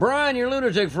Brian, your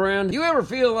lunatic friend, you ever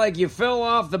feel like you fell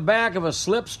off the back of a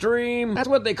slipstream? That's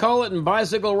what they call it in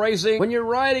bicycle racing, when you're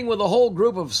riding with a whole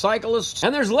group of cyclists,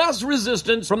 and there's less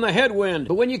resistance from the headwind.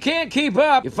 But when you can't keep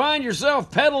up, you find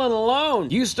yourself pedaling alone.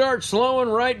 You start slowing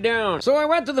right down. So I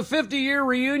went to the 50-year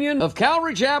reunion of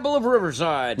Calvary Chapel of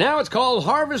Riverside. Now it's called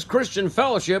Harvest Christian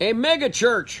Fellowship, a mega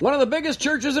church, one of the biggest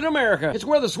churches in America. It's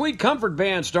where the Sweet Comfort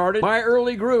Band started, my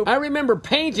early group. I remember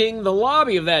painting the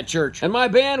lobby of that church, and my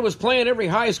band was playing every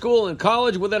high school and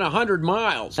college within 100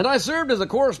 miles. And I served as a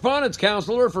correspondence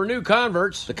counselor for new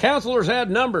converts. The counselors had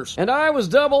numbers, and I was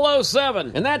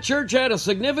 007. And that church had a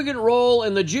significant role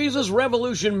in the Jesus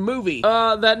Revolution movie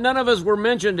that none of us were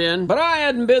mentioned in, but I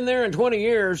hadn't been there in 20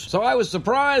 years, so I was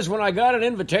surprised when I got an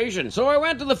invitation. So I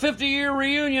went to the 50-year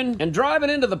reunion, and driving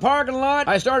into the parking lot,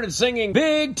 I started singing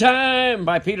Big Time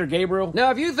by Peter Gabriel.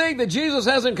 Now, if you think that Jesus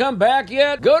hasn't come back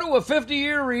yet, go to a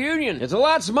 50-year reunion. It's a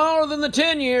lot smaller than the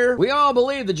 10-year. We all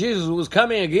believe that Jesus was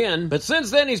coming again, but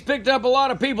since then he's picked up a lot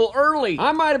of people early.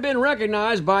 I might have been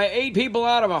recognized by 8 people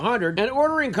out of 100, and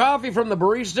ordering coffee from the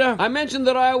barista, I mentioned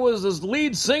that I was the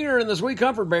lead singer in the Sweet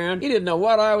Comfort Band. He didn't know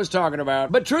what I was talking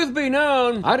about. But truth be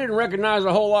known, I didn't recognize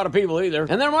a whole lot of people either.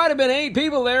 And there might have been 8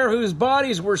 people there whose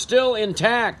bodies were still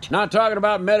intact. Not talking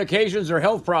about medications or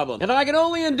health problems. And I could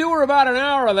only endure about an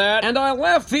hour of that, and I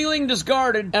left feeling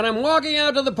discarded, and I'm walking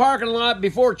out to the parking lot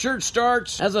before church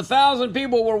starts as 1,000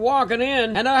 people were walking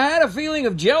in, and I had a feeling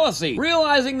of jealousy,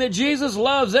 realizing that Jesus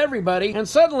loves everybody, and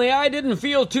suddenly I didn't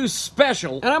feel too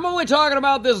special. And I'm only talking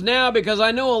about this now because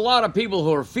I know a lot of people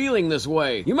who are feeling this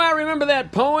way. You might remember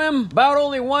that poem about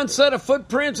only one set of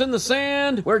footprints in the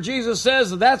sand, where Jesus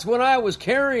says, "That's when I was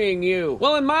carrying you."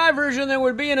 Well, in my version, there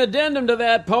would be an addendum to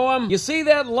that poem. You see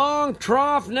that long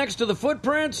trough next to the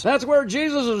footprints? That's where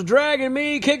Jesus was dragging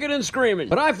me, kicking and screaming.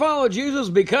 But I follow Jesus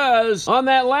because on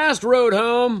that last road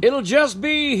home, it'll just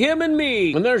be him and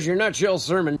me. And there's your nutshell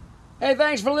sermon. Hey,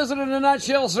 thanks for listening to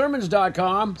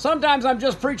NutshellSermons.com. Sometimes I'm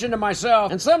just preaching to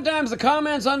myself, and sometimes the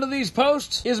comments under these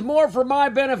posts is more for my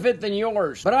benefit than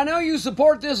yours. But I know you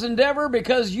support this endeavor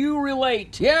because you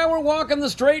relate. Yeah, we're walking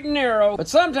the straight and narrow, but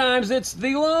sometimes it's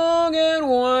the long and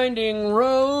winding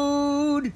road.